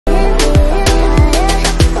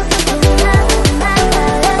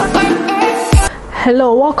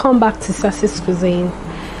Hello, welcome back to Sussex Cuisine.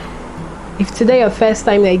 If today your first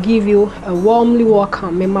time, I give you a warmly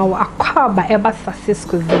welcome. Sussex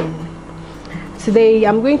Cuisine. Today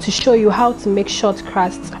I'm going to show you how to make short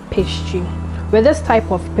crust pastry. With this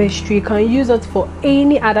type of pastry, you can use it for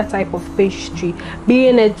any other type of pastry,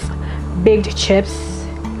 being it baked chips,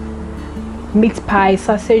 meat pie,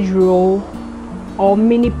 sausage roll, or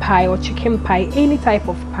mini pie or chicken pie, any type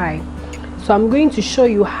of pie. So I'm going to show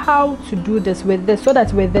you how to do this with this, so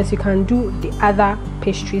that with this you can do the other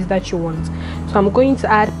pastries that you want. So I'm going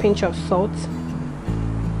to add a pinch of salt,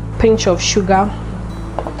 pinch of sugar,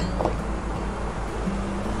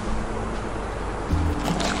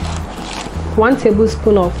 one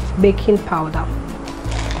tablespoon of baking powder,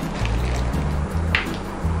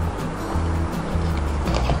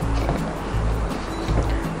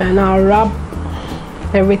 and I'll rub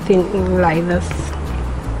everything in like this.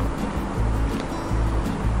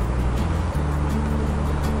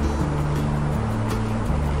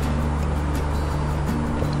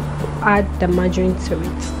 Add the margarine to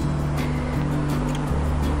it.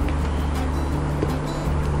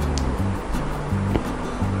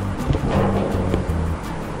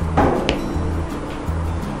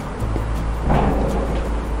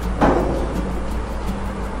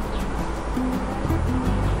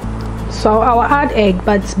 So I'll add egg,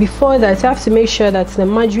 but before that you have to make sure that the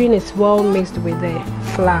margarine is well mixed with the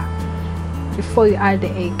flour before you add the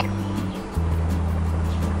egg.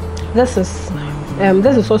 This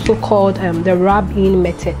is also called the rub-in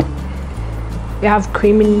method. You have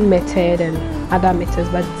creaming method and other methods,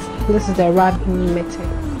 but this is the rub-in method.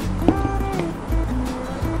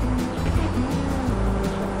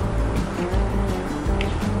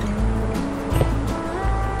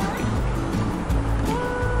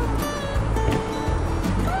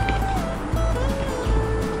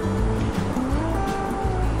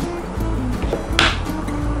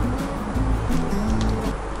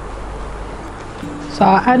 So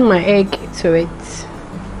I'll add my egg to it.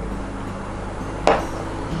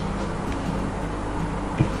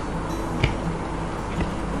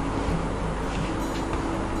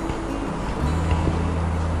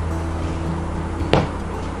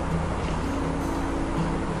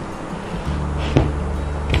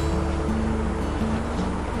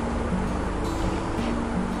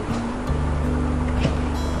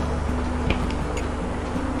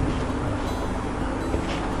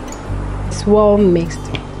 Well mixed.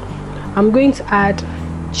 I'm going to add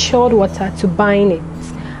chilled water to bind it.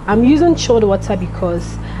 I'm using chilled water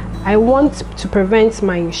because I want to prevent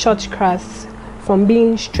my short crust from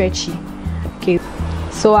being stretchy. Okay,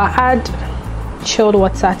 so I add chilled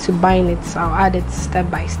water to bind it. So I'll add it step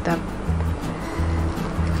by step.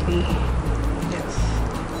 Okay.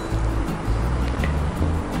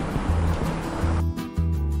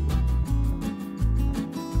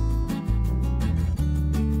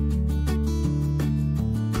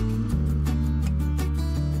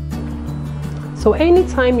 So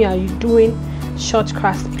anytime you are doing short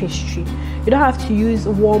crust pastry, you don't have to use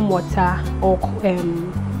warm water or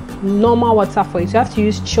normal water for it. You have to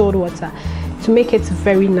use chilled water to make it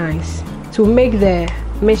very nice, to make the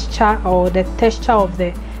mixture or the texture of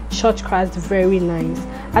the short crust very nice.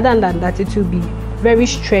 Other than that, it will be very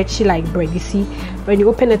stretchy like bread. You see, when you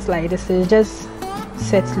open it like this, it just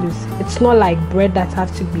sets loose. It's not like bread that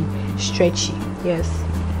have to be stretchy. Yes.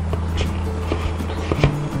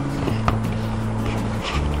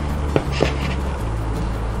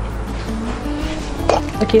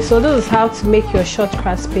 Okay, so this is how to make your short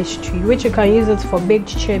crust pastry, which you can use it for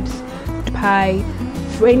baked chips, pie,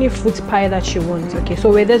 for any fruit pie that you want. Okay, so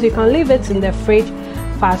with this you can leave it in the fridge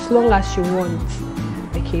for as long as you want.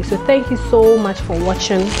 Okay, so thank you so much for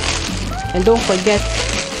watching, and don't forget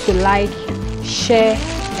to like, share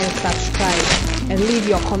and subscribe, and leave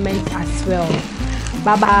your comments as well.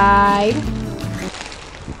 Bye bye.